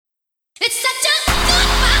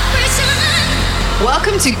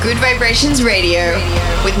Welcome to Good Vibrations Radio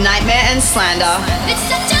with Nightmare and Slander.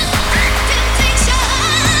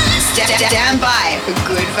 Stand by for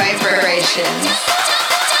Good Vibrations.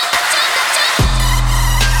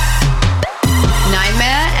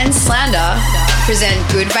 Nightmare and Slander present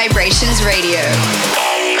Good Vibrations Radio.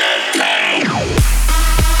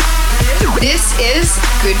 This is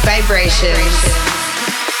Good Vibrations.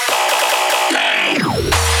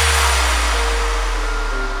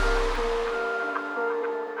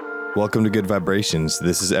 Welcome to Good Vibrations.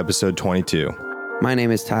 This is episode 22. My name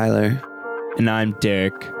is Tyler. And I'm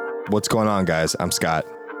Derek. What's going on, guys? I'm Scott.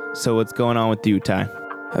 So what's going on with you, Ty?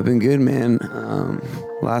 I've been good, man.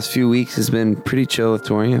 Last few weeks has been pretty chill with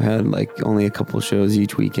touring. I've had only a couple shows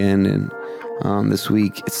each weekend, and this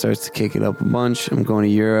week it starts to kick it up a bunch. I'm going to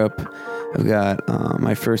Europe. I've got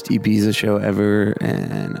my first Ibiza show ever,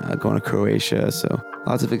 and going to Croatia. So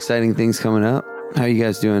lots of exciting things coming up. How are you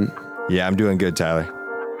guys doing? Yeah, I'm doing good, Tyler.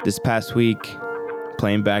 This past week,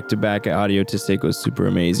 playing back-to-back at Audiotistic was super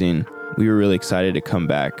amazing. We were really excited to come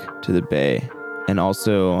back to the Bay. And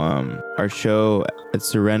also, our show at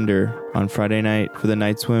Surrender on Friday night for the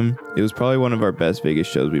Night Swim, it was probably one of our best Vegas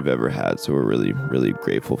shows we've ever had. So we're really, really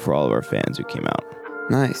grateful for all of our fans who came out.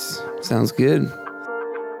 Nice. Sounds good.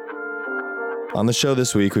 On the show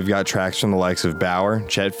this week, we've got tracks from the likes of Bauer,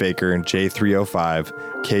 Chet Faker,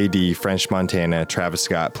 J305, KD, French Montana, Travis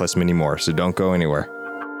Scott, plus many more. So don't go anywhere.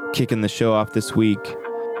 Kicking the show off this week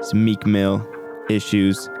is Meek Mill,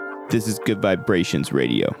 Issues. This is Good Vibrations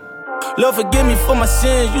Radio. Lord, forgive me for my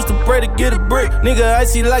sins. Used to pray to get a brick. Nigga, I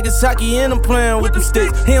see like it's hockey and I'm playing with them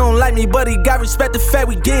sticks. He don't like me, but he got respect the fact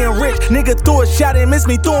we getting rich. Nigga threw a shot and missed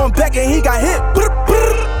me, threw him back and he got hit.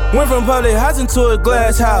 Went from public housing to a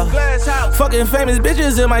glass house. Fucking famous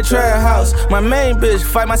bitches in my trap house. My main bitch,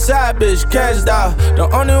 fight my side bitch, cashed out. The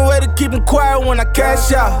only way to keep him quiet when I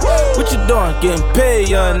cash out. What you doing? Getting paid,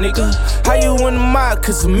 young nigga. How you in the mob?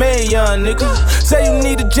 Cause I'm made, young nigga. Say you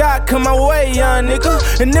need a job, come my way, young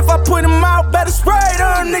nigga. And if I put him out, better spray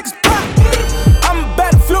them niggas pop. I'm a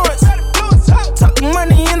bad influence. Talking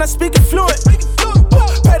money and I speak it fluent.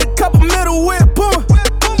 Paid a couple middle with boom.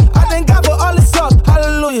 I thank God for all this sauce.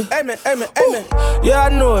 Hallelujah. Amen, amen, amen. Yeah, I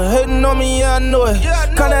knew it. Hating on me, yeah, I knew it.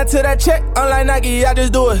 Come down to that check, unlike Nike, I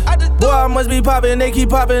just do it. Boy, I must be popping, they keep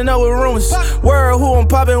popping up with rumors. Word who I'm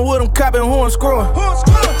popping with, I'm copping, who I'm screwing.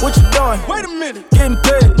 What you doing? Wait a minute. Getting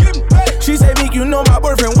paid. She say, Meek, you know my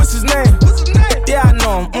boyfriend, what's his name? Yeah, I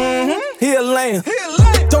know him. He a lame.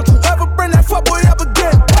 Don't you ever bring that fuckboy up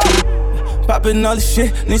again. Poppin' all this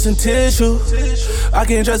shit, need some tissue. I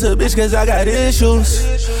can't trust a bitch cause I got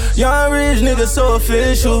issues. Young rich nigga so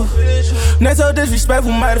official. Next so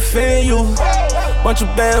disrespectful might offend you. Bunch of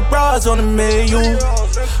bad bras on the menu.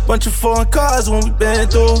 Bunch of foreign cars when we been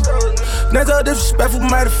through. Next so disrespectful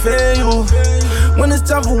might offend you. When it's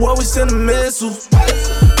time for war we send a missile.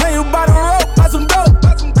 Hang you by the rope, buy some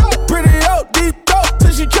dope. Pretty old, deep throat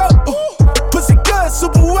till she choke. Pussy good,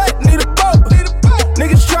 super wet, need a boat.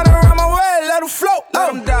 Niggas tryna run my way, let 'em float. Let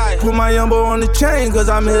 'em die. Put my young boy on the chain, cause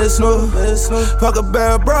I miss Snoop. Fuck a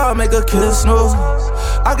bad bra, make her kiss Snoop.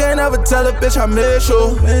 I can't ever tell a bitch I miss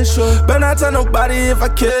you. Better not tell nobody if I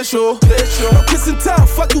kiss you. No kiss and tell,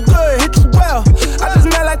 fuck you good, hit you well. I just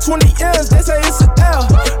met like 20 M's, they say it's an L.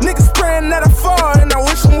 Niggas praying that I fall, and I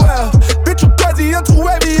wish them well. Bitch, you crazy, I'm too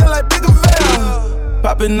wavy, you're like Bigger Veil.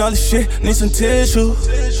 Poppin' all this shit, need some tissue.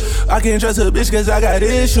 I can't trust a bitch cause I got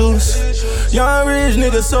issues. Young rich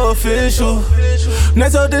nigga so official.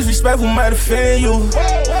 Next so disrespectful might offend you.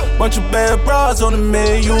 Bunch of bad bras on the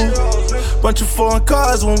menu. Bunch of foreign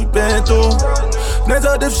cars when we been through. Next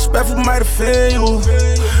so disrespectful might offend you.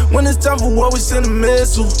 When it's time for war we send a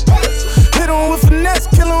missile. Hit 'em with finesse,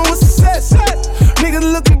 kill 'em with success.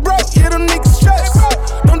 Niggas looking broke, yeah them niggas stressed.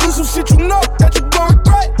 Don't do some shit you know that you gon'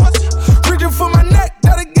 regret. Reaching for my neck,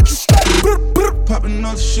 that'll get you straight. Poppin'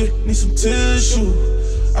 all the shit, need some tissue.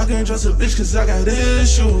 I can't trust a bitch cause I got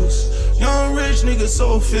issues. Young rich nigga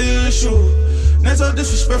so official. Next so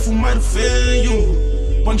disrespectful might offend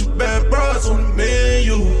you. Bunch of bad bras on the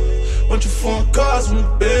menu. Bunch of foreign cars when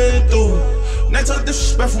we been through. Next so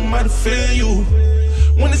disrespectful might offend you.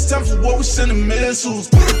 When it's time for war we send the missiles.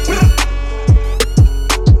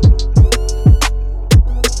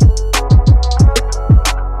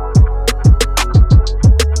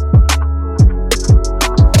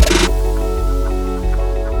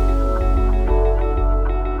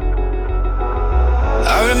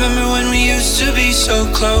 To be so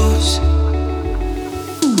close.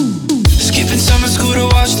 Skipping summer school to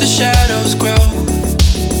watch the shadows grow.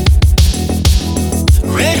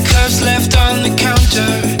 Red cups left on the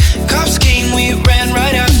counter. Cops came, we ran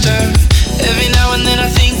right after. Every now and then I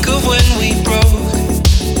think of when we broke.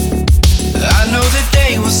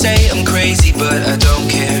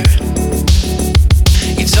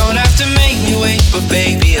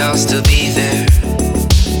 still be there.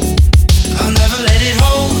 I'll never let it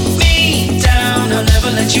hold me down. I'll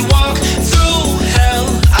never let you walk through hell.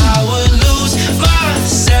 I would lose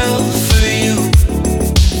myself for you.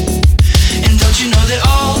 And don't you know that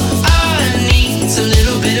all I need's a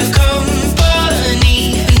little bit of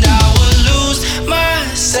company, and I would lose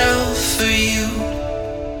myself for you.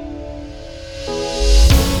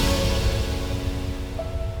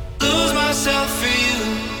 Lose myself for you.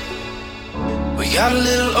 We got a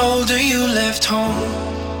little older, you left home.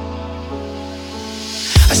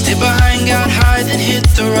 I stayed behind, got high, then hit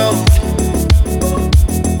the road.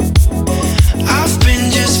 I've been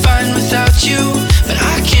just fine without you, but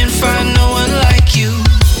I can't find no one like you.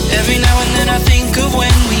 Every now and then I think of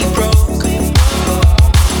when we broke.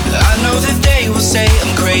 I know that they will say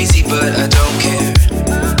I'm crazy, but I don't care.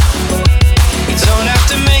 You don't have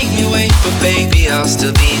to make me wait, but baby, I'll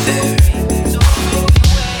still be there.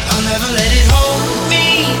 I'll never let it hold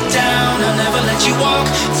me down. I'll never let you walk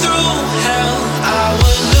through hell. I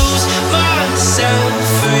would lose myself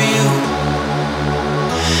for you.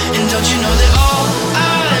 And don't you know that all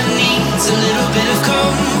I need's a little bit of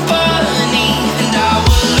company, and I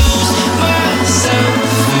would lose myself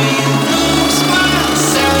for you. Lose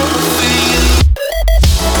myself for you.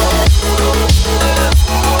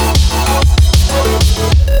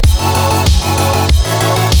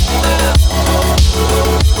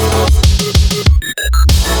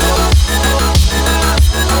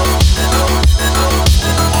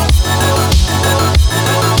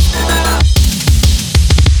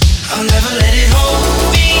 I'll never let it hold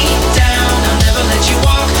me down. I'll never let you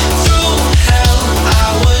walk through hell.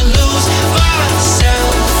 I would lose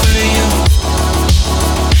myself for you.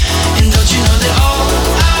 And don't you know that all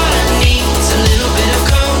I need's a little bit of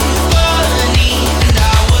company, and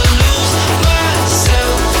I would lose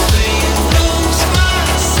myself for you. Lose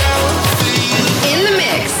myself for you. In the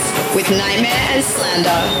mix with Nightmare and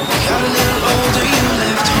Slander. Got a little older, you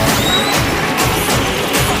left home.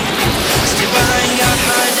 Stay behind, got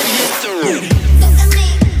high, then hit the road.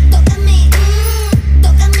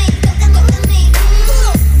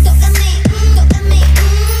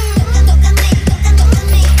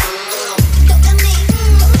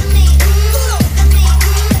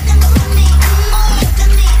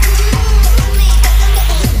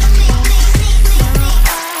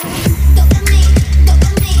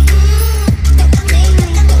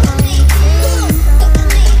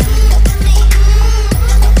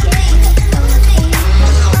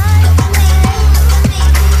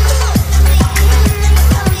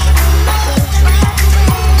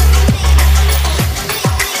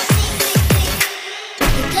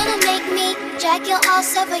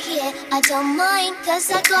 I don't mind,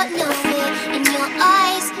 cause I got no fear. In your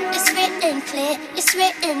eyes, it's written clear, it's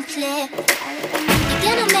written clear.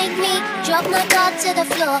 You're gonna make me drop my guard to the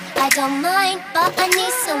floor. I don't mind, but I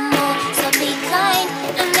need some more. So be kind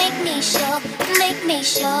and make me sure, make me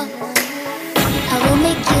sure. I will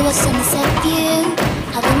make you a sunset view.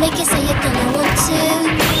 I will make you say you're gonna want to.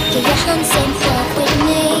 Get your hands in full with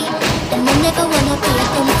me, and I never wanna be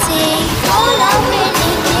empty. All I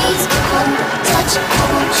really need's one touch. I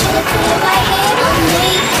want you to put it right here on me.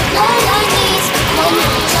 All I need's one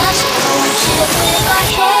touch. I want you to put it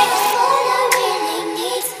right here. All I really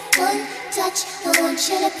need's one touch. I want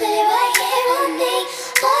you to put it right here on me.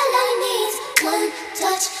 All I need's one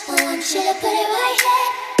touch. I want you to put it right here.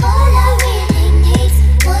 All I really need's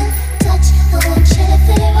one touch. I want you to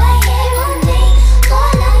put it right here on me.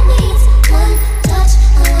 All I need's one touch.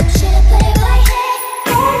 I want you to put it right here.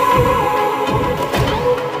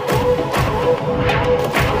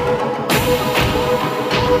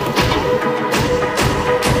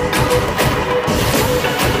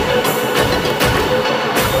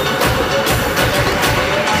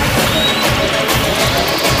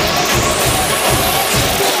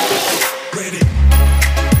 Ready.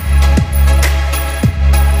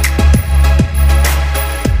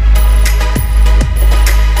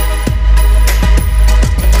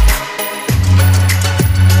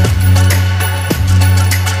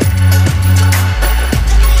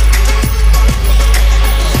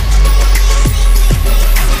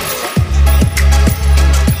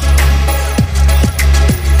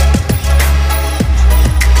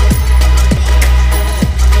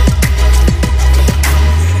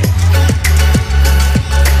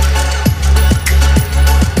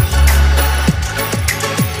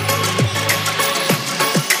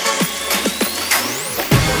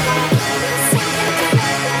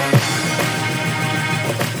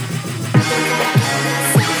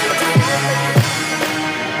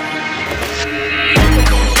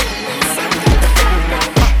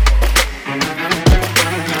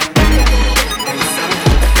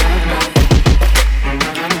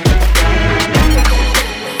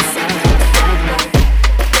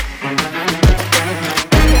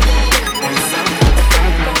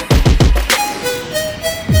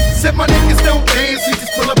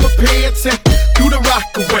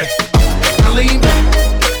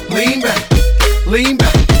 lean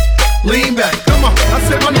back, lean back. Come on, I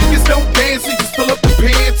said my niggas don't dance, they just pull up the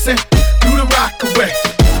pants and do the rock away.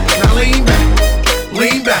 Now lean back,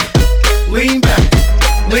 lean back, lean back,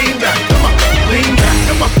 lean back. Come on, lean back,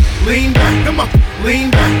 come on, lean back, come on,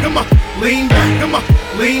 lean back, come on, lean back, come on,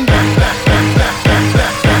 lean back, back, back, back, back,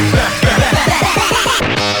 back, back, back, back.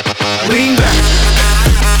 Lean back.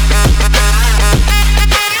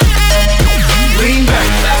 Lean back.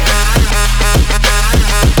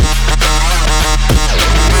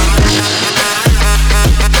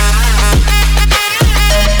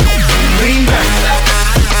 Lean back.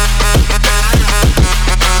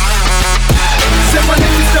 Said my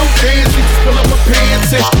niggas don't dance, we just pull up my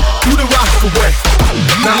pants and do the rock away.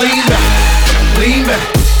 Now lean back, lean back,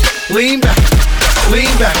 lean back,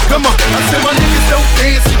 lean back. Come on, I said my niggas don't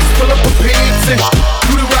dance, we just pull up my pants and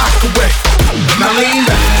do the rock away. Now lean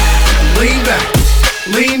back, lean back,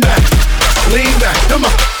 lean back, lean back. Come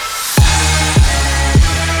on.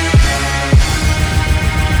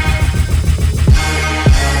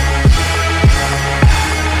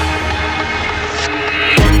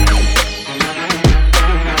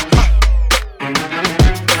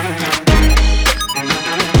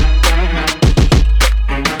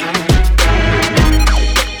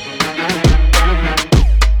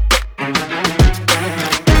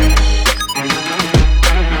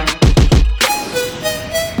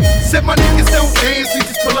 Said my niggas don't dance, we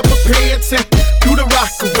just pull up our pants and do the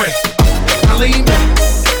rock away. Now lean back,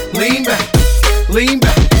 lean back, lean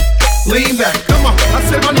back, lean back. Come on, I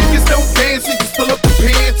said my niggas don't dance, we just pull up our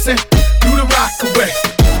pants and do the rock away.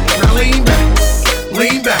 Now lean back,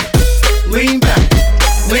 lean back, lean back,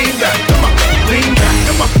 lean back. Come on, lean back,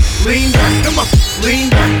 come on, lean back, come on, lean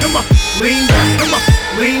back, come on, lean back, come on,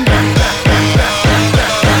 lean back, back, back,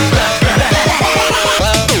 back, back, back, back, back.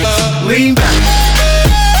 Lean back.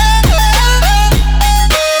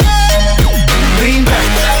 Lean back. Lean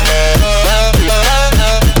back.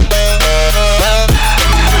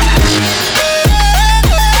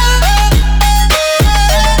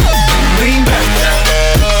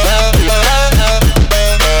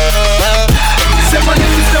 Said my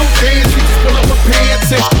niggas don't dance, we just pull up my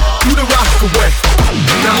pants and do the rock away.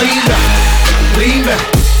 Now lean back, lean back,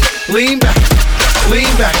 lean back,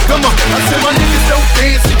 lean back. Come on, I said my niggas don't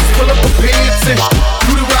dance, we just pull up my pants and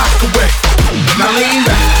do the rock away. Now lean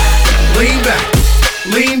back, lean back,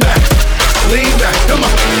 lean back, lean back. Come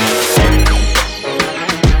on.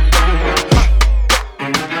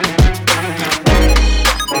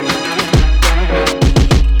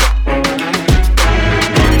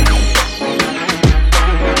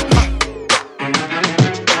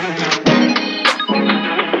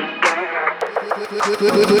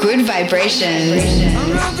 Good vibrations. I'm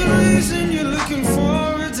not the reason you're looking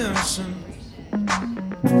for redemption.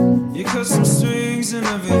 You cut some strings and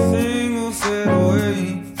everything will fade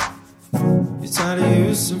away. You're tired of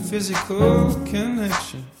using physical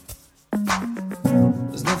connection.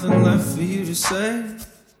 There's nothing left for you to say.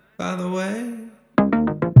 By the way,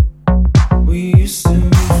 we used to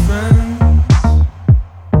be friends.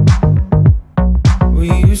 We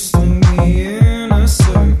used to be in a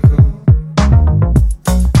circle.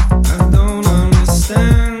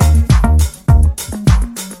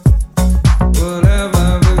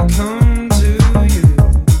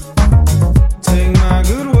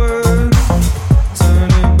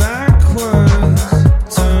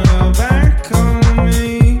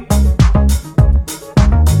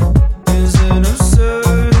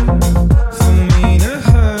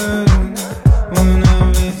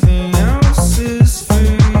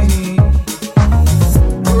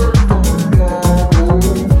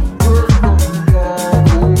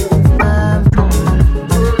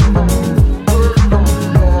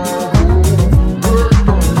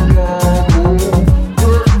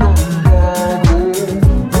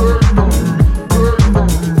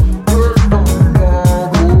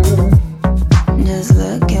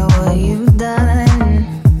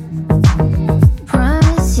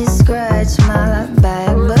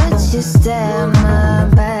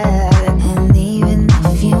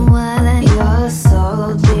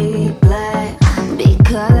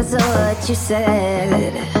 You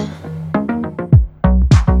said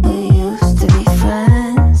we used to be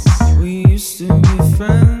friends. We used to be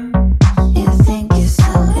friends. You think you're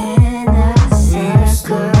so innocent. We used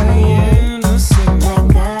to be innocent.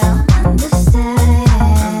 Like I don't understand.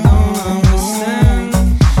 I don't understand.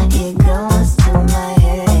 It goes to my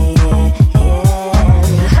head.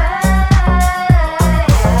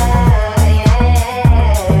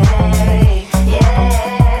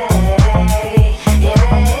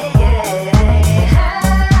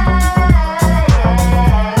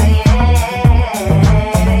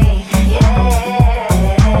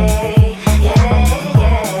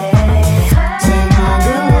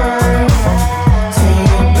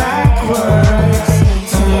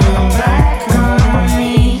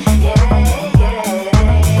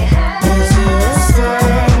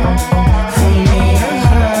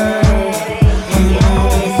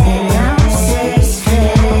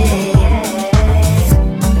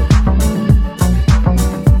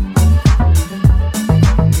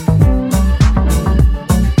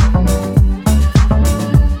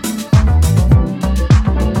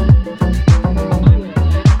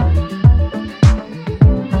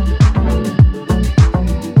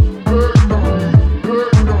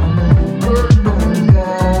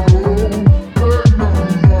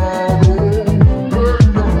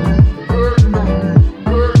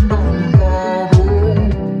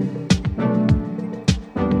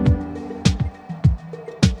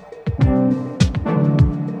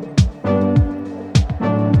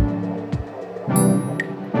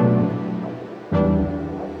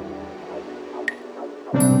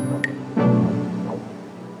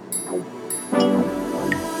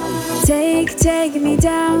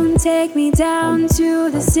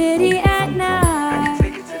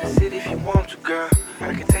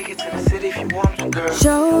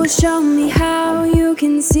 girl. Show me how you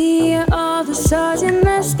can see all the stars in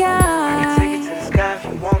the sky. I can take it to the sky if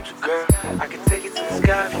you want to, girl. I can take it to the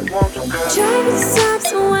sky if you want to, girl. Traffic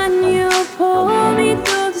stops when you pull me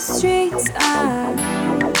through the streets.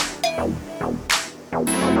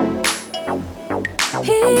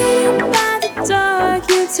 Hidden by the dark,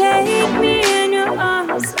 you take me in your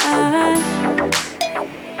arms.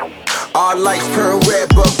 All lights turn red,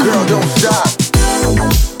 but girl, don't stop.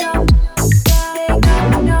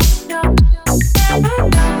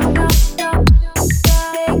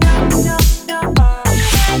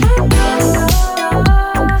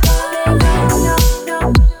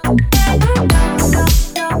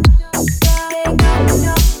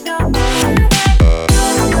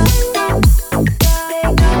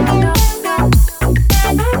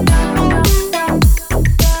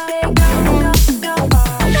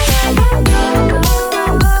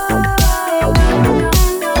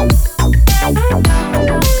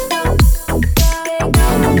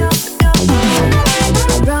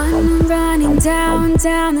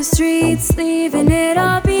 Down the streets, leaving it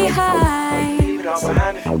all behind. Leave it all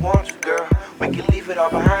behind if you want to, girl. We can leave it all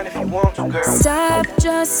behind if you want to, girl. Stop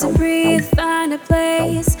just to breathe, find a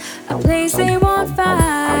place they won't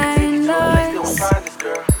find us.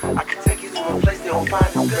 I can take you to a place they won't find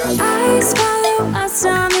us, girl. Eyes follow us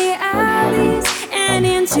down the alleys and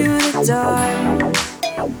into the dark.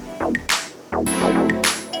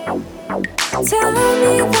 Tell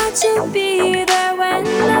me that you'll be there when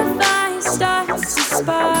the fire starts to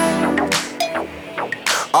spark.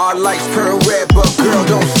 All lights turn red, but girl,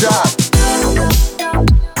 don't stop.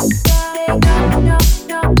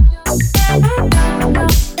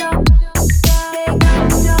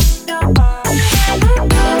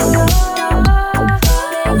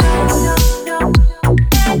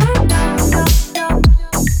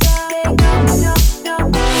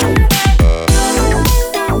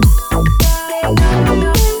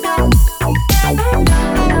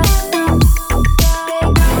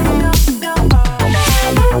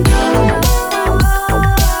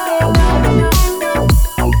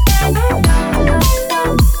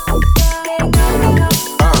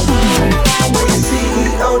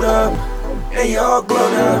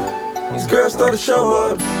 To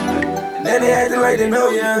show up, and then they acting like they know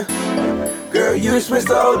ya. Girl, you switched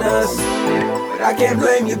to old us, but I can't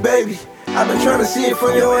blame you, baby. I've been trying to see it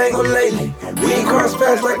from your angle lately. We ain't crossed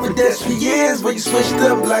paths like we're dead for years, but you switched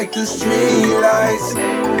up like the street lights.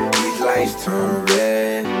 These lights turn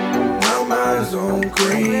red, now mine's on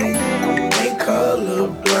green. Ain't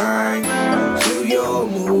colorblind to your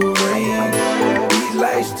moving. These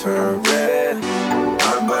lights turn red,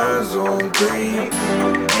 my mind's on green.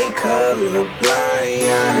 Ain't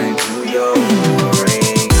colorblind to your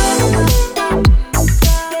ring.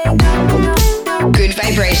 Good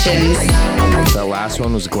vibrations. That last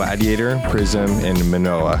one was Gladiator, Prism, and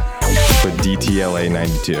Manoa with DTLA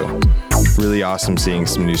 92. Really awesome seeing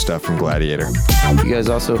some new stuff from Gladiator. You guys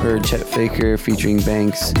also heard Chet Faker featuring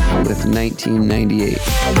Banks with 1998.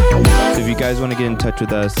 So if you guys want to get in touch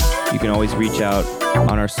with us, you can always reach out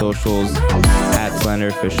on our socials at Slander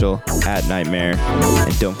Official, at Nightmare,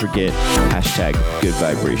 and don't forget hashtag Good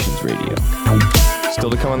Vibrations Radio. Still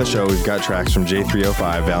to come on the show, we've got tracks from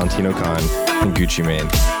J305, Valentino Khan, and Gucci Mane.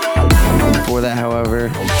 Before that, however,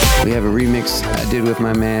 we have a remix I did with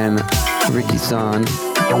my man Ricky San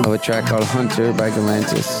of a track called Hunter by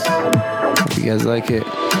Galantis. Hope you guys like it.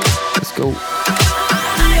 Let's go. I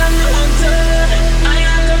am the hunter, I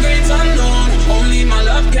am the great unknown. Only my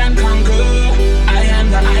love can conquer. I am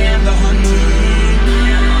the hunter.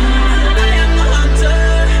 I am the hunter.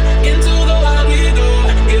 Into the wild we go.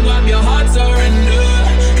 Give up your heart, surrender.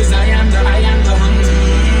 'Cause I am the hunter. I am the hunter.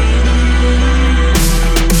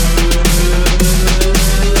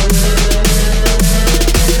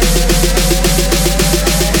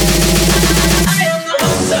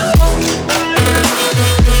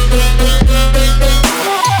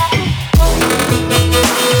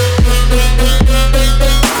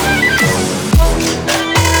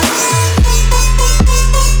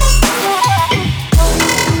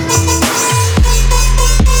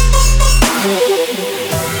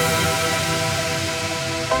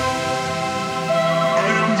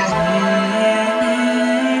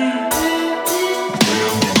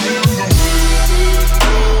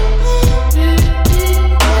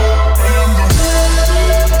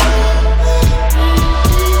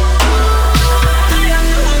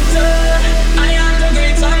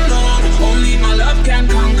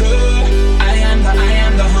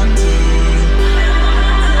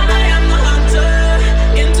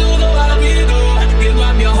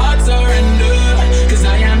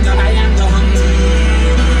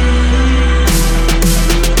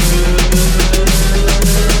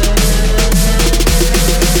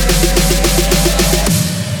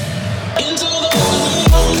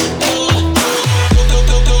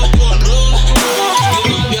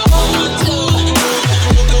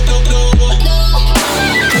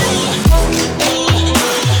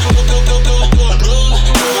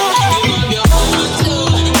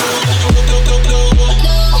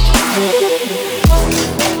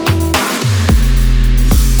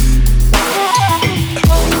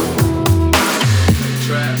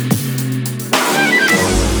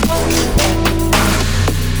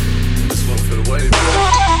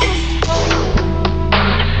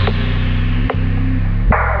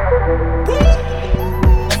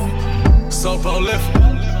 gon' lift it.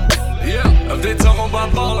 Yeah, if they talking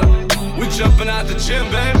about ballin', we jumping out the gym,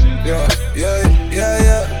 baby. Yeah, yeah, yeah,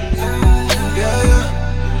 yeah. Yeah, yeah,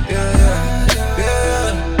 yeah, yeah, yeah,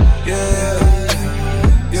 yeah,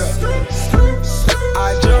 yeah. I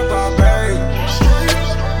jump out, babe.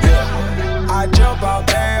 Yeah, I jump out,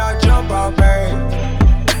 babe. I jump out, babe.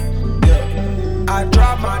 Yeah, I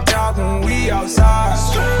drop my top when we outside.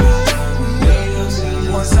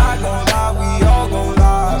 Yeah. Once I go live, we all go live.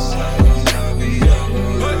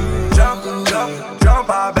 Jump, jump, jump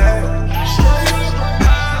out, babe.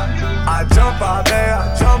 I jump out, babe.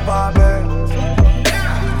 I jump out, babe.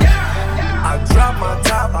 I drop my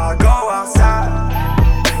top, I go outside.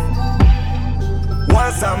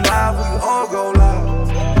 Once I'm live, we all go live.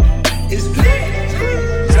 It's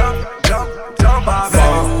jump, jump, jump out, babe.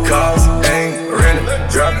 Phone calls, ain't renting,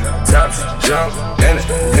 drop tops, jump in it.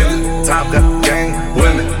 Hit the top, got gang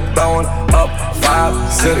women, throwing up 5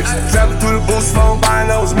 cities. Trapping through the boost phone, buying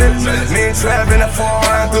those minutes. Me and Trav in that 4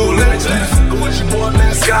 line through limits.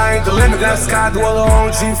 The sky ain't the limit, that sky dweller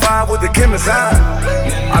on G5 with the chemist eye.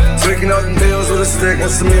 I be tweaking up the bills with a stick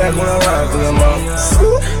and some yak when I ride through them up.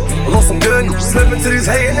 I lost some good, slipping to these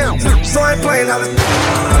hating now. So I ain't playing how this.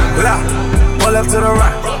 Pull up to the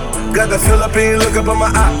right. Got the fill up and look up on my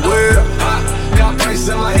eye. Well, got price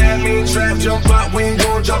in my hand, me and Trav jump out. We ain't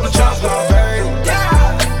gon' drop the chop out, babe.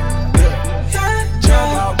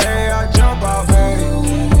 Jump out, babe. I jump out, babe.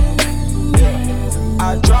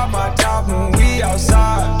 I drop my top when we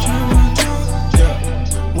outside.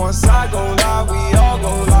 Once I go live, we all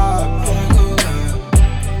go live.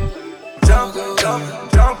 Jump, jump,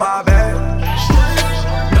 jump out, babe.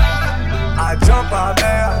 I jump out, babe.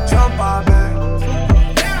 I jump out, babe.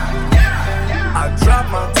 I drop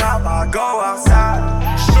my top, I go outside.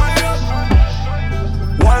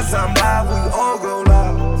 Once I'm live, we all go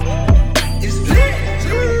live.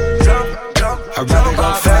 Jump, jump, I'd rather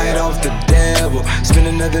go fight off the devil. Spend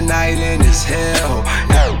another night in his hell.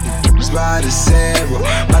 By the Cerro,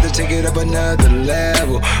 about to take it up another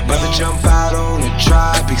level. About to jump out on the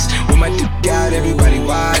tropics with my dick out, everybody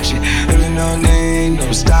watching. Living on ain't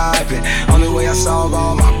no stopping. Only way I solve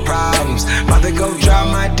all my problems. About to go drop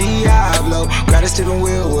my Diablo. Grab a steering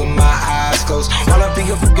wheel with my eyes closed. While I think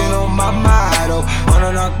of fucking on my motto. On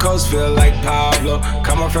an coast, feel like Pablo.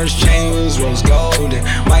 Cut my first chain was rose golden.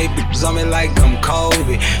 White bitches on me like I'm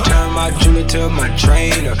Kobe. Turn my jeweler to my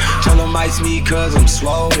trainer. Tell them ice me cause I'm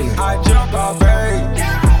swollen. I jump out, babe.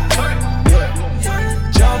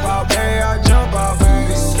 Jump out, babe. I jump out,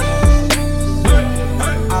 babe.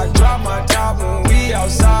 I drop my top when we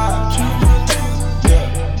outside.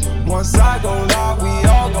 Once I go live, we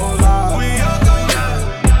all go live.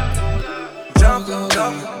 jump,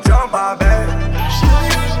 jump, jump out, babe.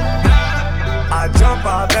 I jump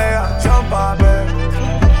out, babe. I jump out, babe.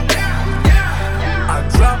 I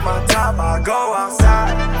drop my top, I go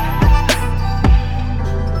outside.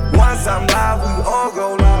 Once I'm live, we all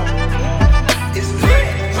go live. It's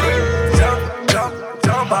jump, jump,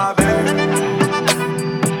 jump out, babe.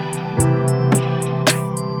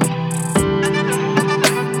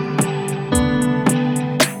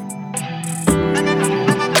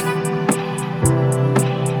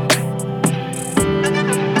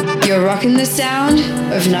 You're rocking the sound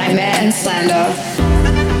of Nightmare and Slander.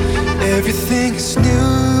 Everything is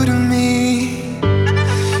new to me.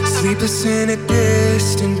 Sleepless in a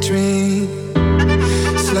distant dream.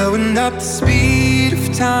 Slowing up the speed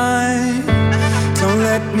of time. Don't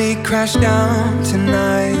let me crash down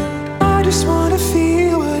tonight. I just wanna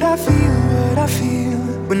feel what I feel, what I feel.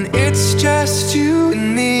 When it's just you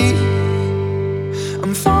and me.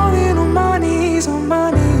 I'm falling on my knees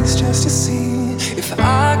just to see if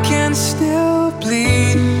I can still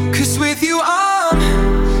bleed. 'Cause with you I'm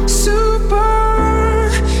superhuman.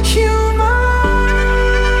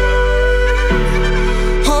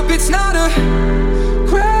 Hope it's not a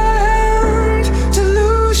grand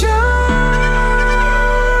delusion.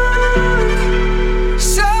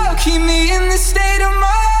 So keep me in this state of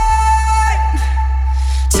mind.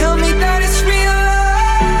 Tell me that it's real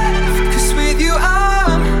life. 'Cause with you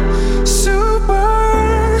I'm superhuman.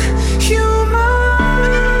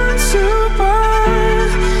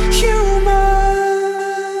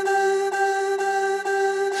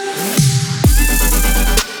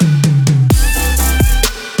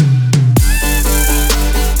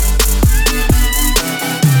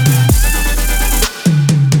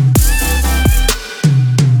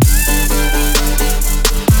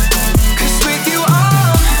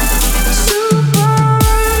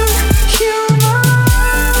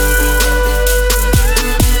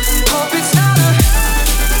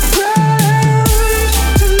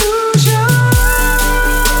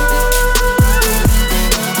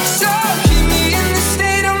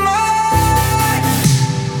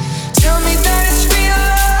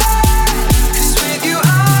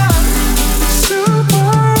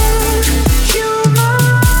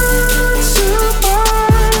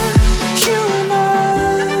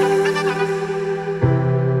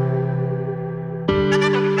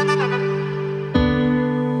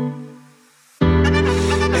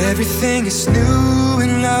 Everything is new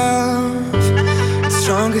in love. It's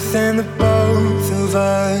stronger than the both of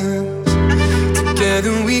us.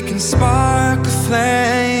 Together we can spark a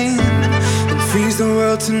flame and freeze the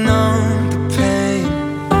world to numb the pain.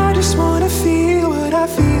 I just wanna feel what I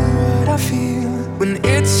feel, what I feel when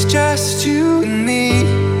it's just you and me.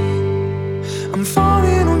 I'm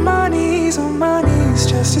falling on my knees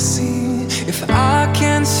just to see if I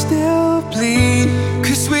can still bleed.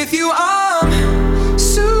 'Cause with you I'm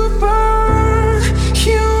superhuman.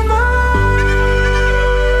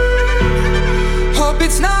 Hope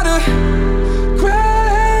it's not a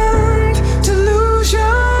grand delusion.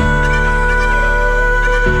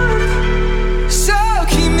 So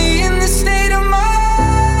keep me in this state of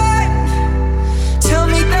mind. Tell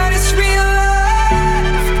me that it's real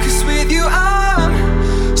life. 'Cause with you I'm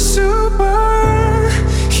superhuman,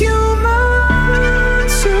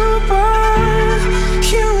 superhuman.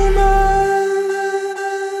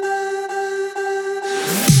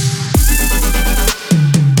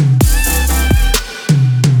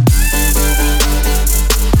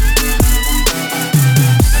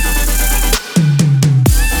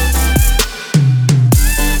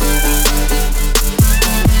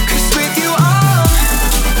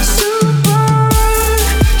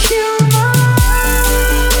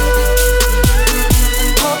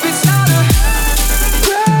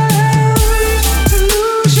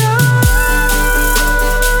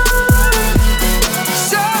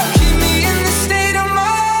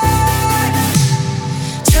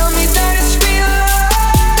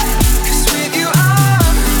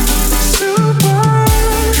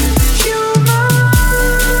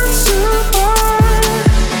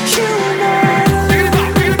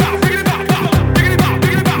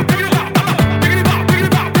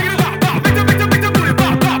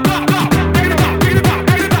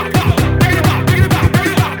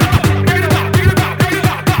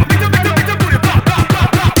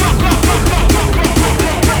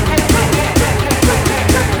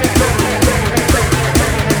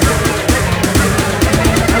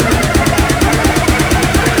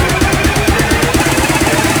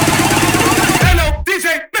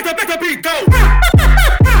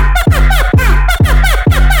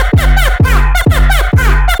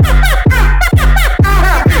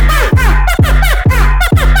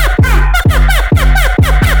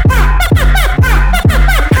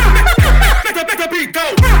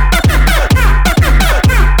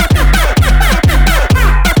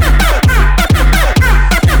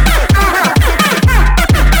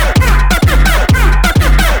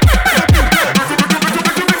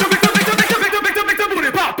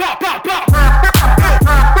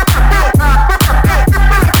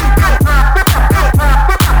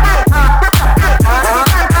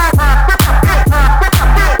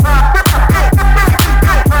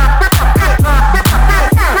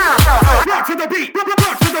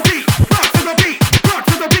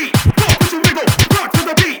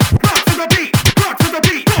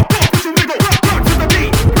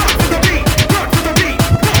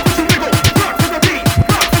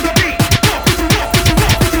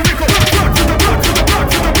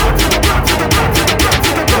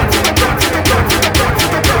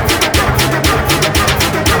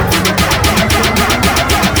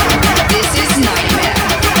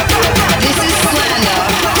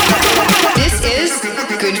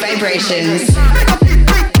 Vibrations.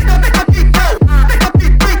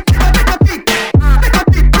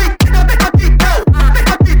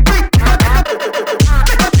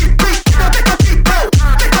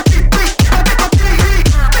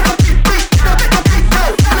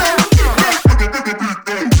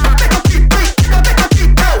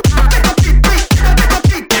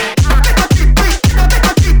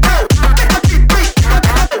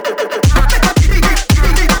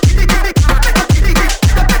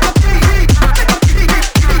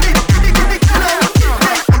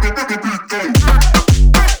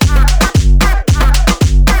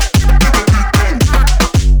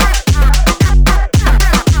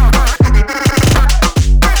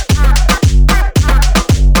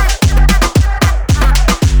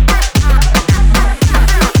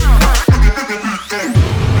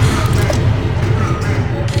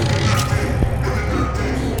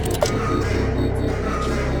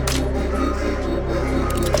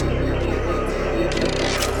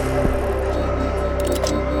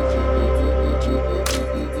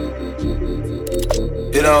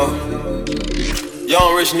 You know,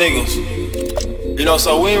 young rich niggas. You know,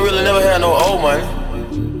 so we ain't really never had no old money.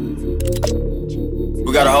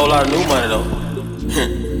 We got a whole lot of new money though.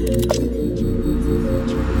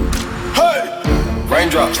 Hey! Rain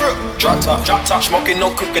Raindrop, drop top, smoking,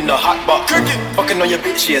 no cooking, the hot pot. Fucking on your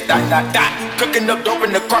bitch, yeah, that. Cooking up dope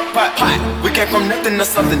in the crock pot. We came from nothing to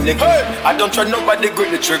something, nigga. I don't try nobody,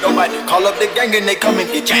 grip the trigger. Call up the gang and they come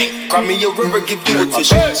and get gang. Cry me a river, give you a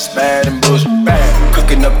tissue. It's bad and bullshit, bad.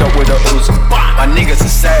 Cooking up dope with a Uzi. My niggas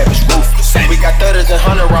is savage, ruthless. We got 30s and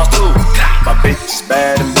 100 rounds too. My bitch is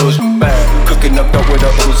bad and bullshit, bad. Cooking up dope with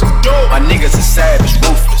a Uzi. My niggas is savage,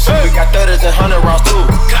 ruthless. We got 30s and 100 rounds too.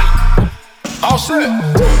 All set.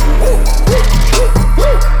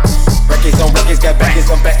 Records on records, got backers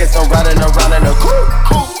on backers. I'm riding around in a coupe.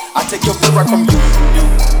 I take your bitch right from you.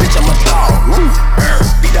 Bitch, I'm a dog.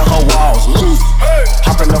 Beat down her walls.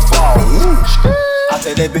 Hop in the fall. I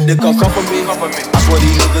tell that bitch to come for me. I swear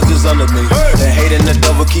these niggas is under me. They hating the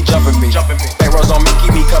devil keep jumping me. Bankrolls on me,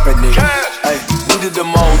 keep me company. Hey, we did the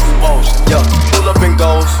most. Yeah, pull up and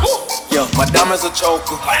goes. Yeah, my diamonds a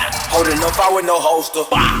choker. Holding up, I with no holster.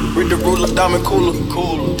 Read the ruler, diamond cooler.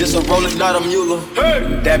 This a Rolex, not a mule.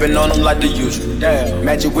 Dabbing on them like the usual.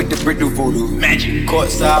 Magic with the brick do voodoo. Magic.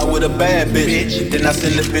 Courtside with a bad bitch. Then I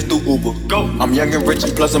send the bitch through Uber. I'm young and rich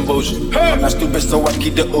and plus I'm bougie. I'm not stupid, so I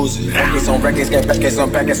keep the Uzi. Records on records, got backers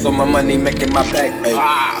on backers, so my money making my back.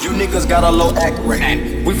 Ay. You niggas got a low act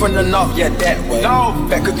rate. We from the north, yeah, that way.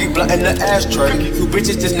 Fat cookie blunt in the ashtray. You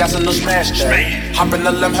bitches just national smash that. Hop in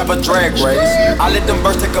the limb, have a drag race. I let them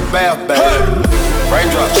birds take a bath bag.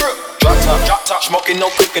 Raindrop, drop top, smoking, no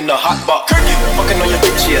cooking, the hot pot. Fucking on your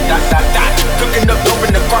bitch, yeah, that. Cooking up dope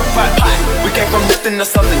in the crock pot. We came from nothing to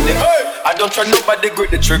something, nigga. I don't try nobody, grip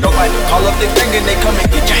the trigger. Call up the gang and they come and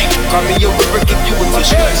get gang. Cry me a river, give you a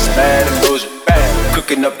tissue. It's bad and bullshit, bad.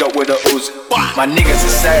 Cooking up dope with a Uzi. My niggas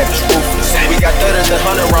is savage, ruthless. We got 30s and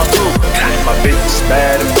 100 rounds too. My bitch is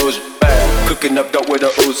bad and bullshit, bad. Cooking up dope with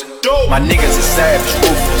a Uzi. My niggas is savage,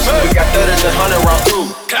 ruthless. We got 30s and 100 rounds too.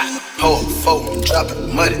 Hold phone,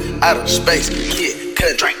 dropping money out of space. Kid,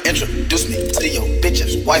 cut, drink, introduce me to your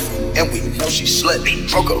bitch's wife, and we know she slutty.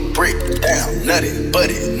 Broke a brick down, nutty,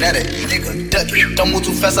 buddy, nutty, nigga, ducky. Don't move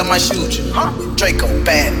too fast, I might shoot you. Draco,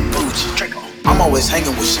 bad, bougie. Draco. I'm always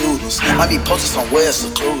hanging with shooters. Might be posted somewhere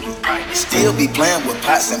secluded. Still be playing with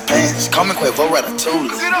pots and pans. Call me Quavo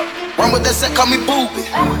Ratatouille. Run with that set, call me Booby.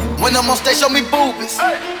 When I'm on stage, show me boobies.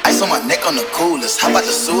 Ice on my neck on the coolest. How about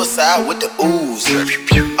the suicide with the ooze?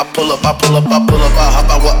 I pull up, I hop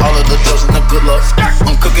out with all of the drugs and the good luck.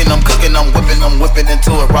 I'm cooking, I'm whipping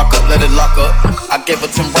into it. Rock up, let it lock up. I gave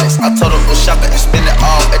her 10 racks. I told her go shopping and spend it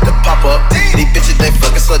all at the pop-up. These bitches, they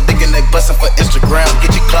fucking so dick and they bustin' for Instagram.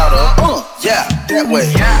 Get your clout up. Yeah, that way.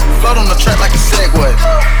 Float on the track like a Segway.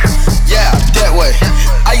 Yeah, that way.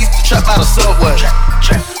 I used to trap out of Subway.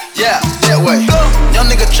 Yeah, that way. Young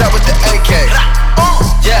nigga trap with the AK.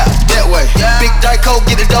 Yeah, that way. Big Dyco,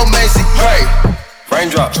 get it dough, Macy. Hey.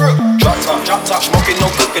 Raindrop, drop top, smoking, no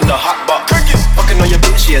cooking, the hot pot. Fucking on your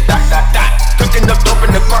bitch, yeah, that. Cooking up dope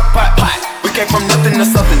in the crock pot. We came from nothing to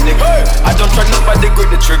something, nigga. I don't try nobody, grip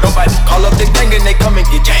the trigger. Call up the gang and they come and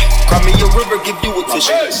get gang. Cry me a river, give you a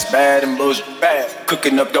tissue. It's bad and bullshit, bad.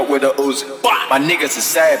 Cooking up dope with a Uzi. My niggas is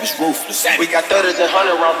savage, ruthless. We got 30s and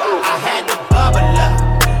 100 round through. I had to bubble up,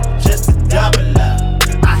 just to double up.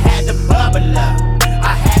 I had to bubble up,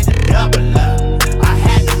 I had to double up. I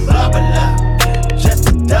had to bubble up, just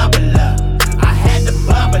to double up. I had to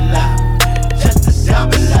bubble up, just to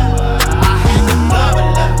double up. I had to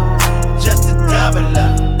bubble up, just to double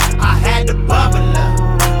up. I had to bubble up,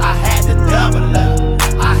 I had to double up.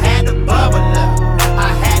 I had to bubble up,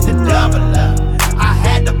 I had to double up. I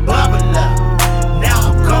had to bubble up. Now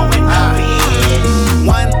I'm going up in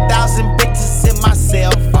 1,000 pictures in my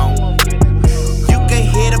cell phone.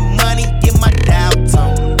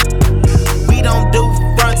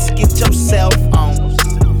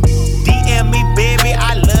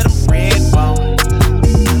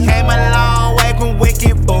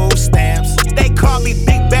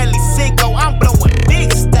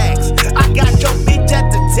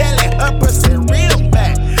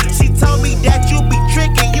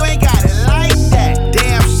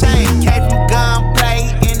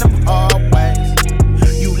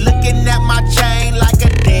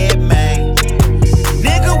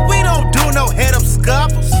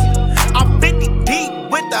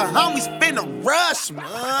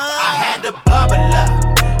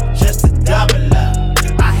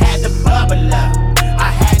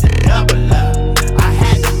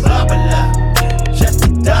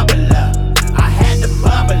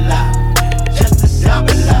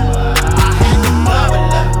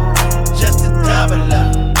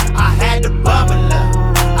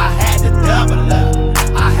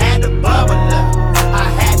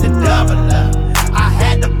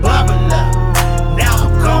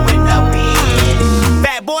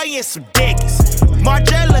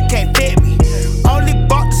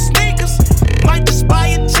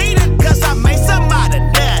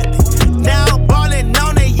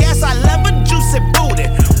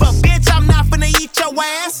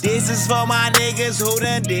 for my niggas who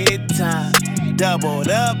done did time. Doubled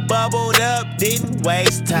up, bubbled up, didn't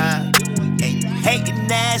waste time. And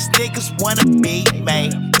hating ass niggas wanna be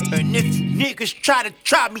made. And if you niggas try to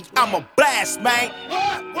try me, I'ma blast, man.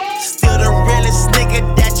 Still the realest nigga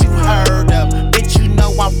that you heard of. Bitch, you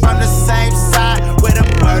know I'm from the same side where the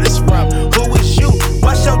murder's from. Who is you?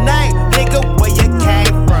 What's your name? Nigga, where you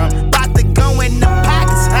came from? About to go in the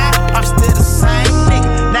pockets, huh? I'm still the same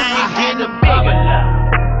nigga. Now I ain't getting a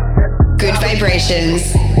Good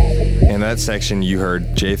vibrations. In that section, you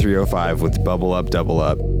heard J305 with Bubble Up, Double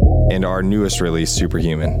Up, and our newest release,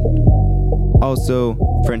 Superhuman. Also,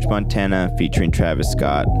 French Montana featuring Travis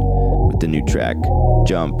Scott with the new track,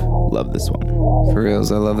 Jump. Love this one. For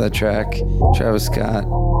reals, I love that track. Travis Scott,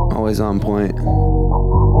 always on point.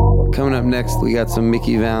 Coming up next, we got some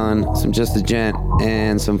Mickey Vallon, some Just a Gent,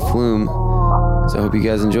 and some Flume. So I hope you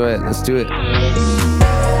guys enjoy it. Let's do it.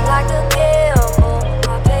 Like a gamble,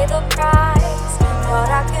 I pay the price. Thought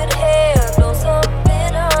I could handle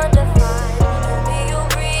something undefined. Give me a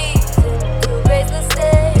reason to raise the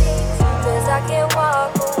stakes, 'cause I can't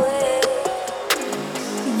walk away.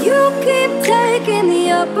 You keep taking the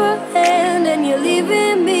upper hand and you're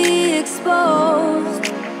leaving me exposed.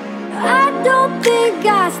 I don't think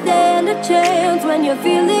I stand a chance when your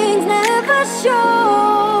feelings never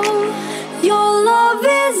show. Your love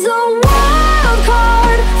is a wild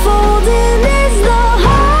card, folding is the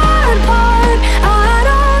hard part. I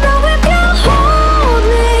don't know if you'll hold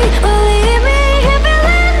me or leave me here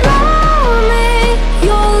feeling lonely.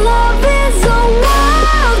 Your love is a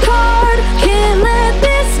wild card, can't let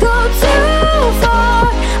this go too far.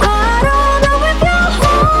 I don't know if you'll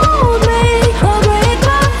hold me or break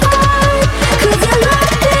my heart, 'cause your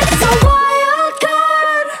love is a wild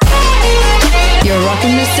card. You're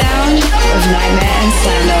rocking the sound of Nightmare and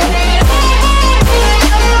Slander.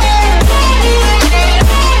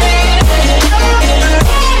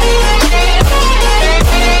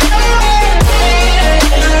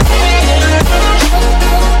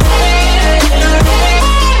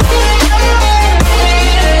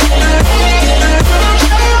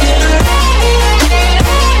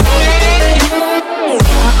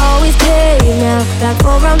 I always pay now, back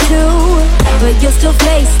for round two, but you're still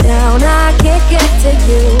face down. I can't get to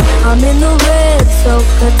you. I'm in the red, so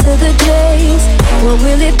cut to the chase. What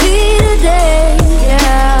will it be today?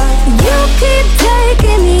 Yeah, you keep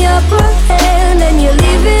taking the upper hand and you're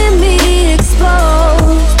leaving me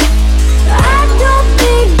exposed. I don't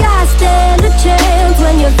think I stand a chance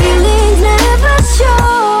when your feelings never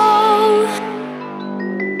show.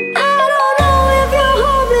 I don't know if you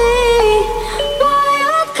hold me.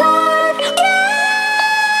 Wild card,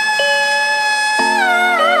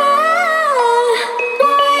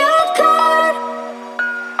 wild card.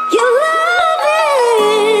 Your love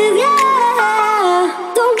is, yeah,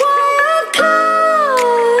 the wild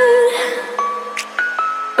card.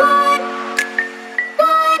 Wild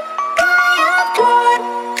card.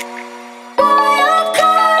 Wild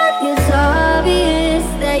card. It's obvious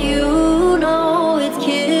that you know it's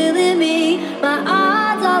killing me. My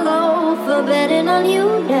odds are low for betting on you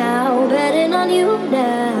now, betting on you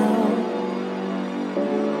now.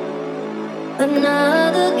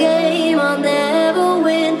 Another game I'll never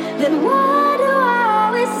win. Then why do I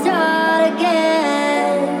always start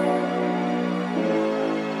again?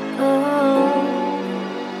 Oh,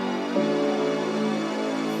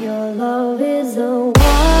 your love is a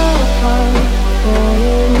wild card.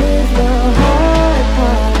 Falling is the hard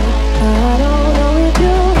part. I don't know if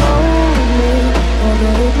you'll hold me or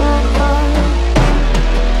break my heart.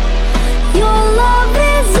 Your love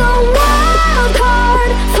is a wild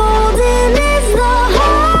card. Folding is the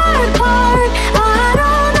hard part. I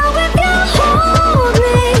don't know if you'll hold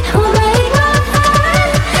me or break my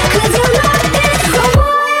heart, 'cause your love is a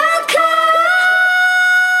wild card.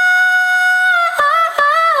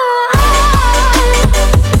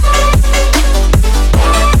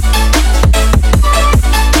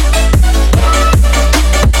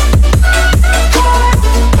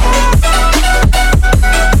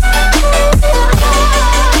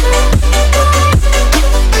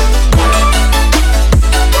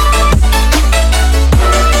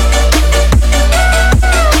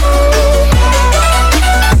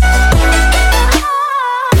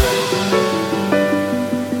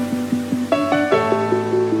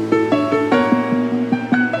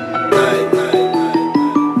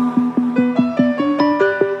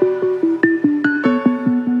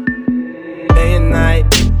 Day and night,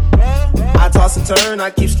 I toss and turn, I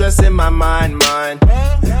keep stressing my mind.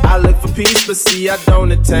 I look for peace, but see I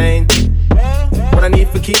don't attain. What I need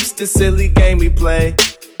for keeps this silly game we play.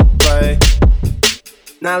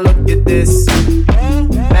 Now look at this.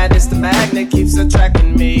 Madness, the magnet keeps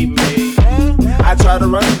attracting me. I try to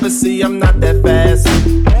run, but see, I'm not that fast.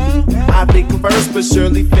 I think I'm first, but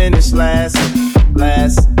surely finish last.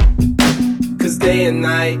 Cause day and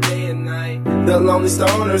night, the lonely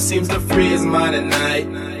stoner seems to free his mind at night.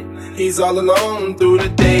 He's all alone through the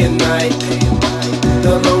day and night.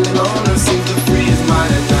 The lonely loner seems to free his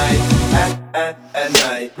mind at night. At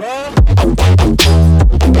night.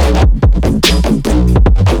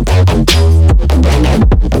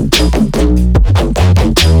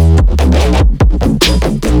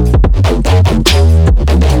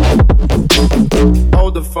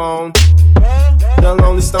 Hold the phone. The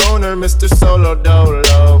lonely stoner, Mr. Solo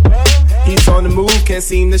Dolo. He's on the move, can't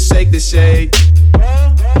seem to shake the shade.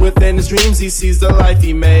 Within his dreams, he sees the life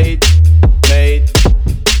he made.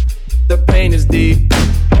 The pain is deep.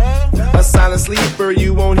 A silent sleeper,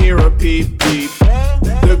 you won't hear a peep.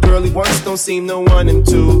 The girl he wants don't seem to want him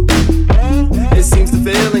to. It seems the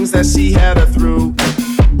feelings that she had her through.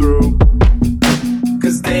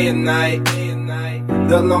 Cause day and night,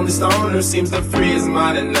 the lonely stoner seems to free his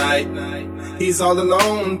mind at night. He's all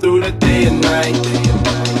alone through the day and night.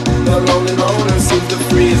 The lonely loner seems to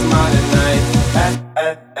free his mind at night.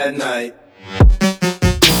 At night.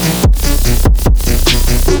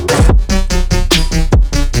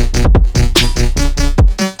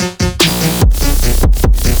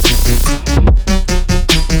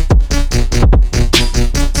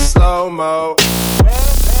 Slow-mo.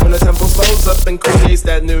 When the tempo slows up and creates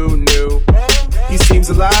that new. He seems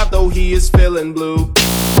alive though he is feeling blue.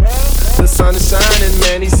 The sun is shining,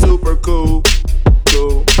 man, he's super cool.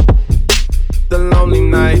 The lonely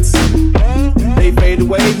nights, they fade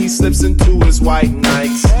away, he slips into his white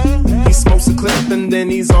nights. He smokes a clip and then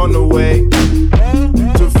he's on the way.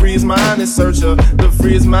 To free his mind and searcher, to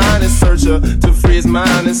free his mind and searcher, to free his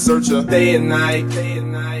mind and searcher. Day and night,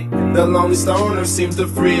 the lonely stoner seems to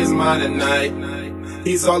free his mind at night.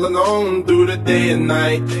 He's all alone through the day and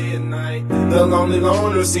night. The lonely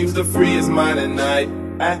loner seems to free his mind at night.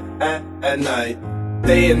 At night.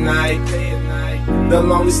 Day and night. The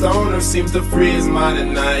lonely stoner seems to free his mind at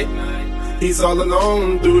night. He's all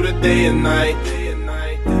alone through the day and night.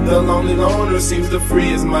 The lonely loner seems to free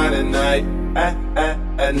his mind at night. At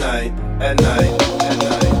night. At night. At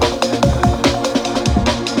night.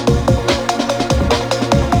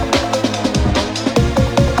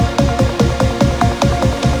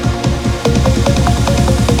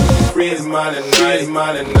 Free his mind at night.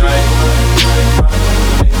 Mind at night.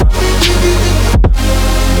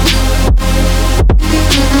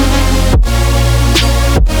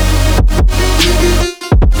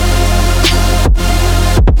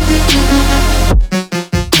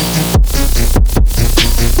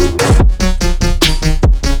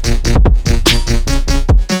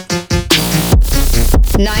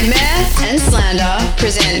 Nightmare and Slander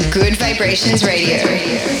present Good Vibrations Radio.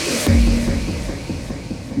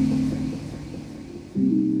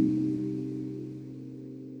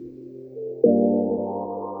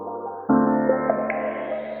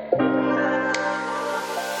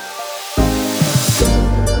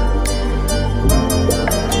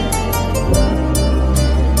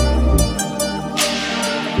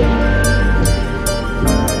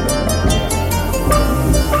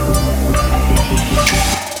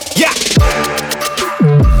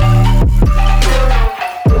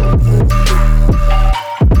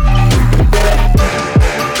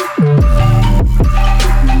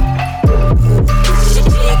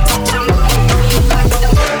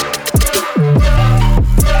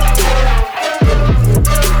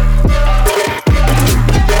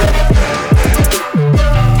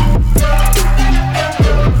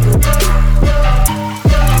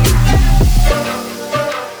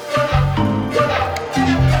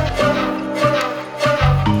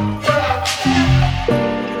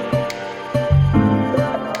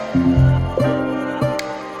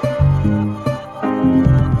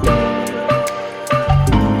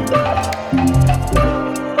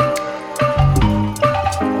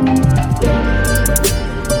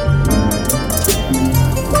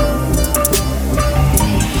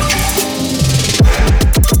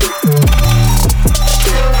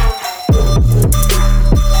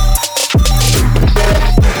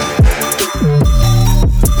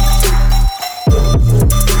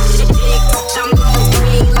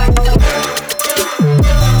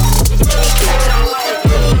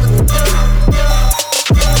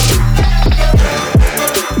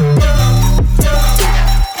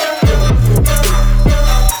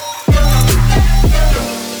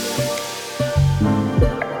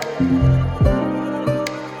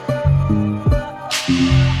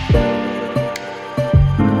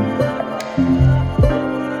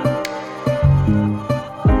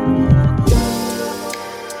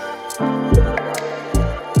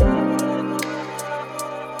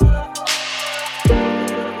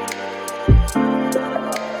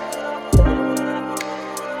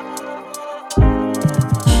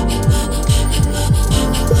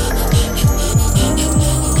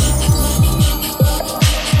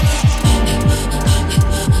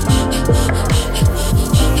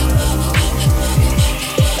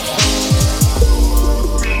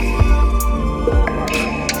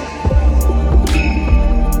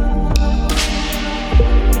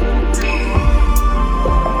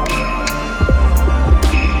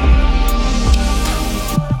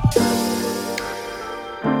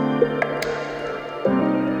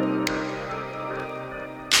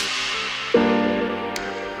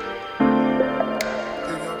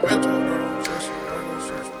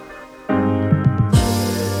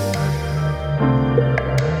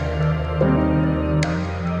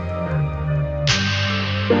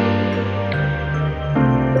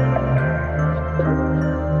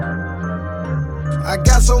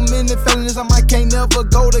 got so many felonies, I might can't never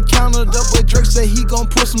go to Canada. But Drake said he gon'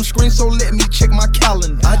 put some screens, so let me check my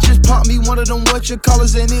calendar. I just popped me one of them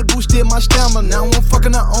whatchamacallits and it boosted my stamina. Now I'm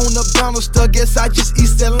fucking her on the banister, guess I just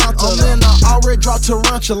East Atlanta. Oh man, I already dropped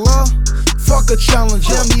Tarantula. Fuck a challenge,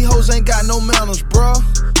 damn these hoes ain't got no manners, bruh.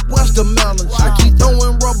 What's the manners? I keep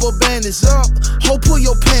throwing rubber bandits up. Ho, pull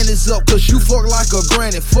your panties up, cause you fuck like a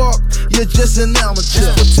granny. Fuck, you're just an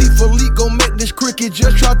amateur. Petite Philippe gon' make this cricket,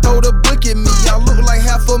 just try throw the book at me. I look like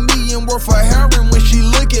 $500,000 worth of heroin when she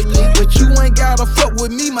look at me. But you ain't gotta fuck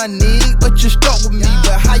with me, my nigga, but you stuck with me.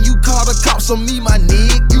 But how you call the cops on me, my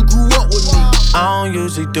nigga? You grew up with me. I don't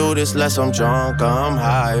usually do this unless I'm drunk or I'm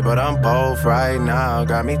high, but I'm both right now.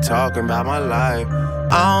 Got me talking about my life.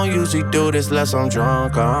 I don't usually do this unless I'm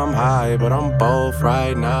drunk or I'm high, but I'm both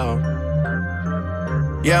right now.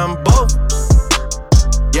 Yeah, I'm both.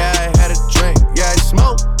 Yeah, I had a drink. Yeah, I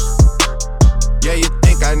smoke. Yeah, you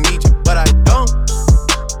think I need you, but I don't.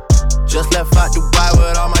 Just left out Dubai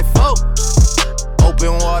with all my folk.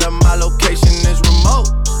 Open water, my location is remote.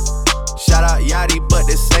 Shout out Yachty, but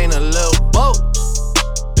this ain't a little boat.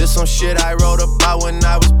 This some shit I wrote about when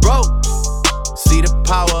I was broke. See, the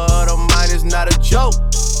power of the mind is not a joke.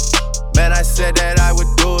 Man, I said that I would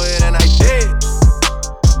do it and I did.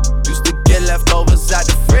 Used to get leftovers out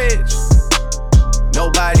the fridge.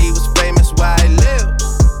 Nobody was famous where I live,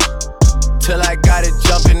 till I got it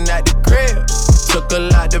jumping at the crib. Took a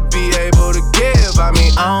lot to be able to give. I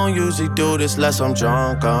mean, I don't usually do this unless I'm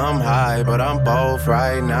drunk or I'm high, but I'm both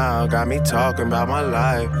right now. Got me talking about my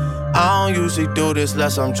life. I don't usually do this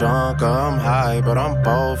unless I'm drunk or I'm high, but I'm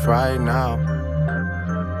both right now.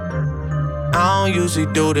 I don't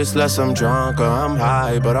usually do this unless I'm drunk or I'm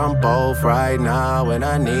high, but I'm both right now and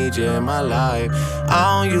I need you in my life.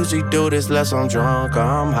 I don't usually do this unless I'm drunk or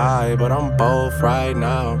I'm high, but I'm both right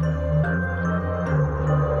now.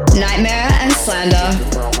 Nightmare and Slander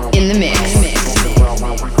in the mix.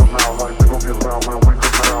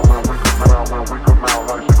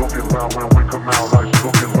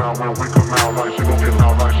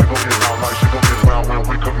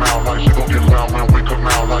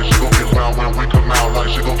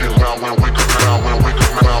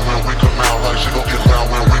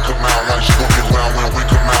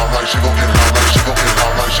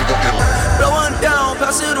 Blow one down,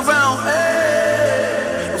 pass it around.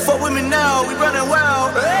 Hey, fuck with me now, we running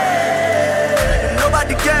wild. Hey,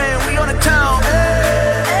 nobody game, we on the town.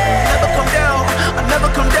 Hey, never come down, I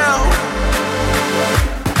never come down.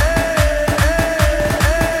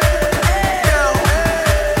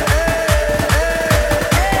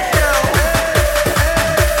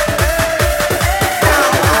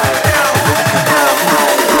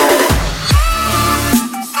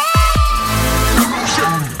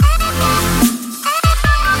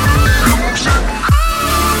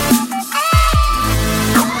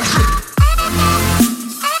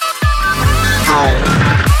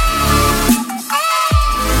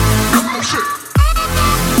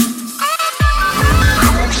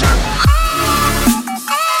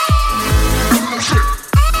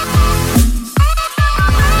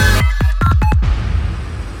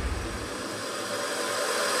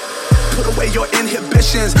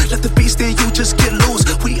 Let the beast in you just get loose.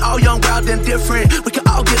 We all young, wild, and different. We can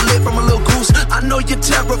all get lit from a little goose. I know you're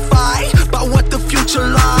terrified by what the future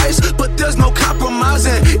lies, but there's no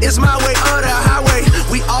compromising. It's my way or the highway.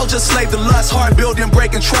 We all just slave the lust, hard building,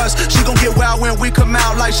 breaking trust. She gon' get wild when we come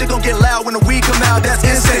out, like she gon' get loud when the weed come out. That's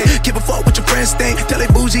insane. Give a fuck what your friends think. Tell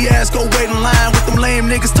they bougie ass go wait in line with them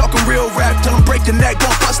lame niggas talking real rap. Tell them break your neck,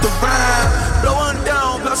 gon' bust the rhyme. Blow one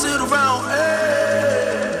down, pass it around.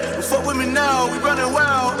 Hey, fuck with me now, we running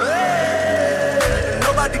wild. Hey,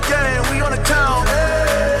 nobody game, we on the town.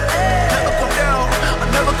 Hey, never come down, I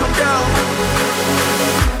never come down.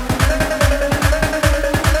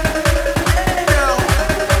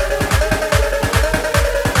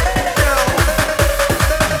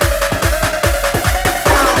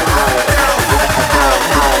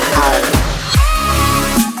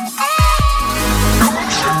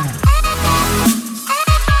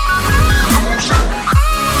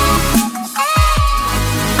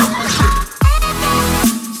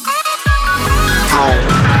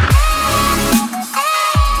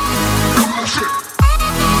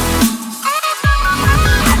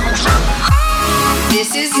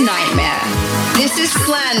 This is Nightmare. This is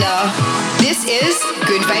Slander. This is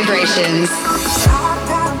Good Vibrations. I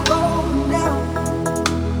gotta go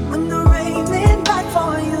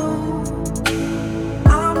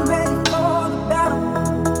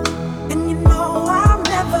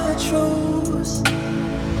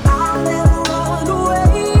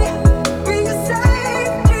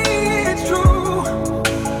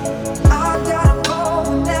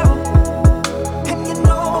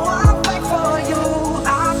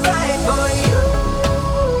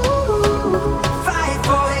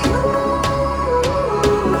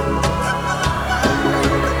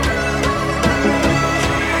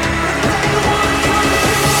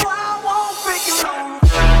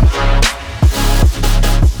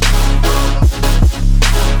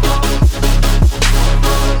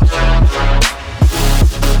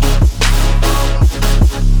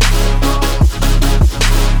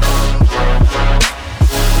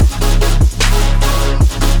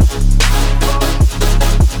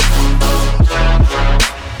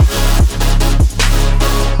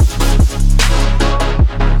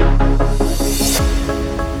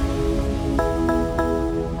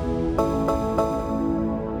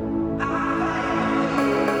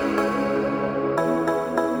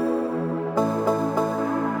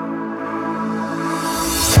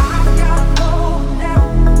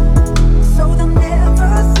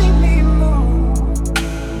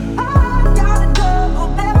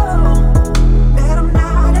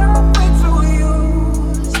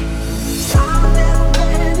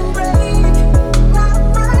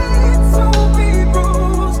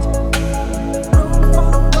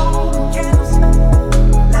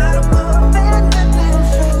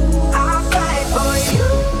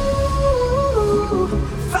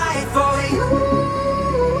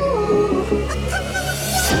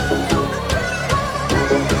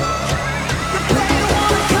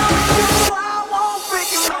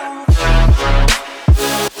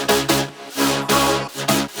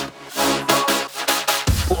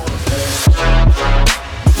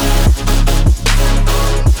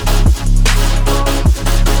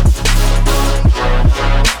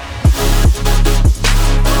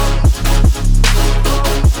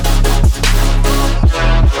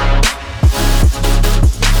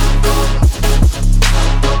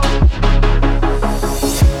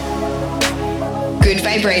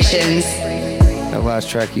Vibrations. That last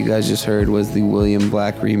track you guys just heard was the William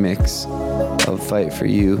Black remix of Fight For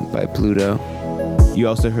You by Pluto. You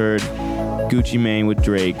also heard Gucci Mane with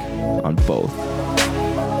Drake on both.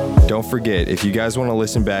 Don't forget, if you guys want to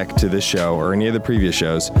listen back to this show or any of the previous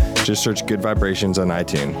shows, just search Good Vibrations on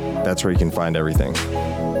iTunes. That's where you can find everything.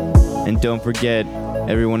 And don't forget,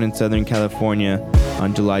 everyone in Southern California,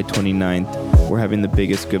 on July 29th, we're having the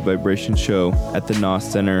biggest Good Vibration show at the NOS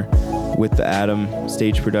Center with the Adam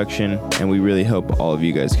stage production, and we really hope all of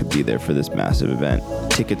you guys could be there for this massive event.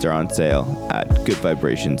 Tickets are on sale at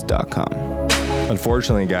goodvibrations.com.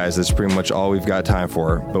 Unfortunately, guys, that's pretty much all we've got time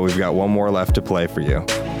for, but we've got one more left to play for you.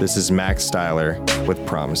 This is Max Styler with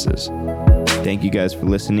Promises. Thank you guys for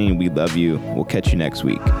listening. We love you. We'll catch you next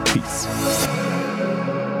week. Peace.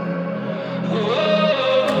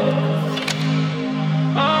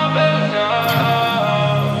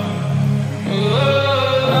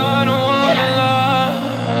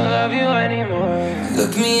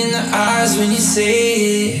 Look me in the eyes when you say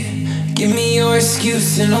it. Give me your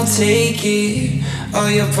excuse and I'll take it. All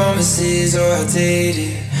your promises are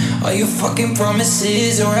outdated. All your fucking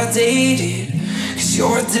promises are outdated. Cause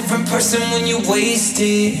you're a different person when you waste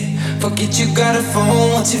it. Forget you got a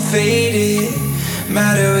phone once you faded.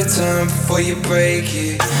 Matter of time before you break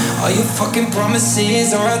it. All your fucking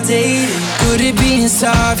promises are outdated. Good at being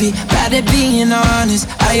sorry, bad at being honest.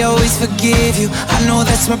 I always forgive you, I know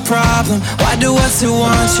that's my problem. Why do I still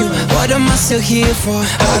want you? What am I still here for?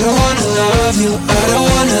 I don't wanna love you, I don't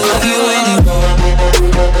wanna love you anymore.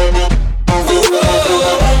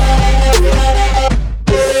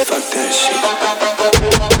 Fuck that shit.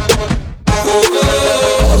 I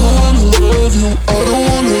don't wanna love you, I don't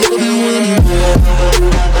wanna love you anymore.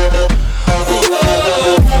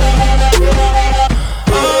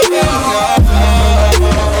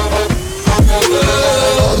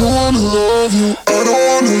 Love you, I don't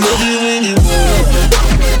wanna love you anymore.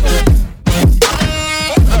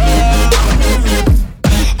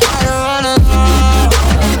 I don't wanna love you anymore.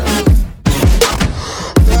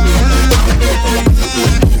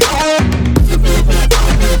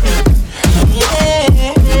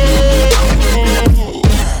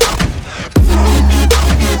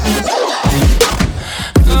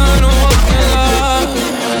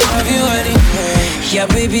 Yeah,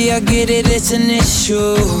 baby, I get it, it's an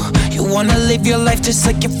issue. You wanna live your life just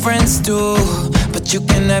like your friends do, but you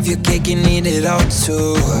can have your cake and eat it all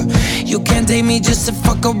too. You can't date me just to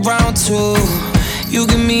fuck around too. You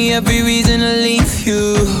give me every reason to leave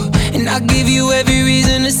you, and I give you every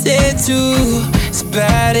reason to stay too. As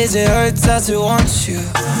bad as it hurts, I still want you.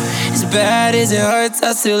 As bad as it hurts,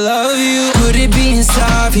 I still love you. Good at being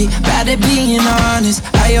sorry, bad at being honest.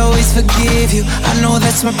 I always forgive you, I know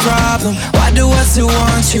that's my problem. Why do I still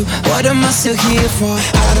want you? What am I still here for?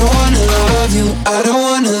 I don't wanna love you, I don't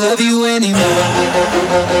wanna love you anymore.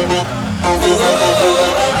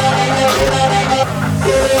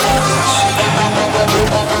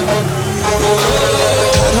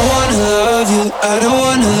 I don't wanna love you, I don't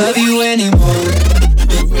wanna love you